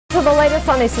So the latest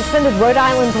on a suspended Rhode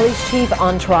Island police chief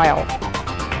on trial.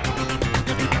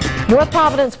 North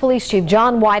Providence Police Chief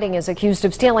John Whiting is accused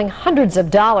of stealing hundreds of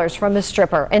dollars from a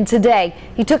stripper. And today,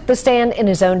 he took the stand in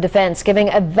his own defense, giving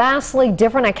a vastly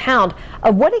different account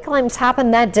of what he claims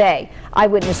happened that day.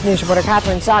 Eyewitness News reporter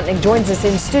Catherine Sotnick joins us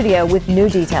in studio with new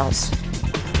details.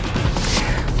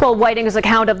 Well, Whiting's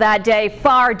account of that day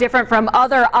far different from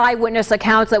other eyewitness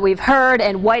accounts that we've heard,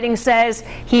 and Whiting says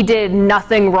he did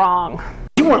nothing wrong.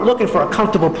 You weren't looking for a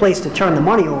comfortable place to turn the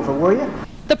money over, were you?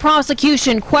 The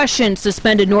prosecution questioned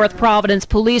suspended North Providence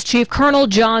Police Chief Colonel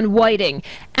John Whiting,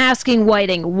 asking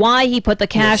Whiting why he put the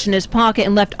cash in his pocket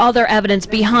and left other evidence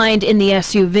behind in the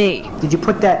SUV. Did you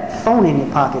put that phone in your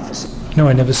pocket for some? No,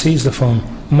 I never seized the phone.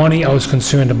 Money I was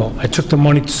concerned about. I took the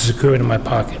money to secure it in my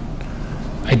pocket.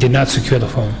 I did not secure the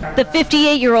phone. The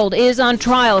 58-year-old is on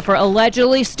trial for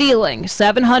allegedly stealing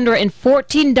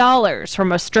 $714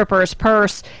 from a stripper's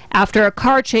purse after a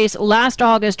car chase last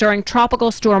August during Tropical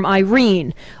Storm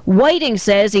Irene. Whiting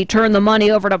says he turned the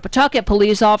money over to Pawtucket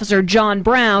police officer John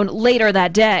Brown later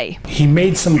that day. He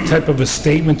made some type of a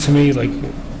statement to me like,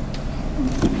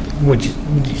 would you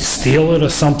steal it or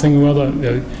something or other?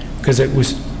 Because it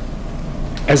was,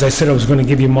 as I said, I was going to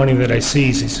give you money that I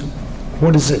seized. He said,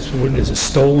 what is this? What, is it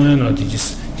stolen, or did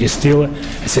you steal it?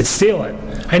 I said, steal it.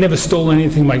 I never stole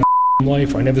anything in my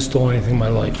life. I never stole anything in my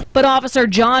life. But Officer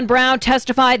John Brown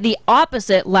testified the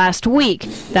opposite last week,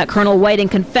 that Colonel Whiting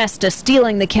confessed to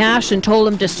stealing the cash and told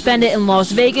him to spend it in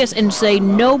Las Vegas and say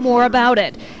no more about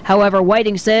it. However,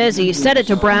 Whiting says he said it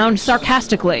to Brown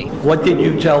sarcastically. What did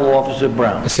you tell Officer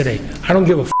Brown? I said, hey, I don't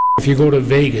give a if you go to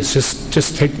Vegas.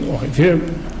 Just take, if you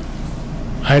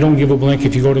I don't give a blank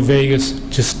if you go to Vegas,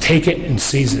 just take it and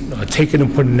seize it, or take it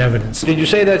and put it in evidence. Did you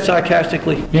say that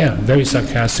sarcastically? Yeah, very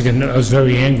sarcastic, and I was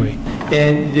very angry.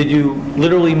 And did you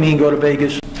literally mean go to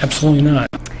Vegas? Absolutely not.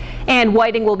 And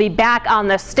Whiting will be back on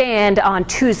the stand on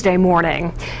Tuesday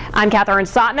morning. I'm Catherine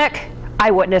Sotnick,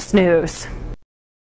 Eyewitness News.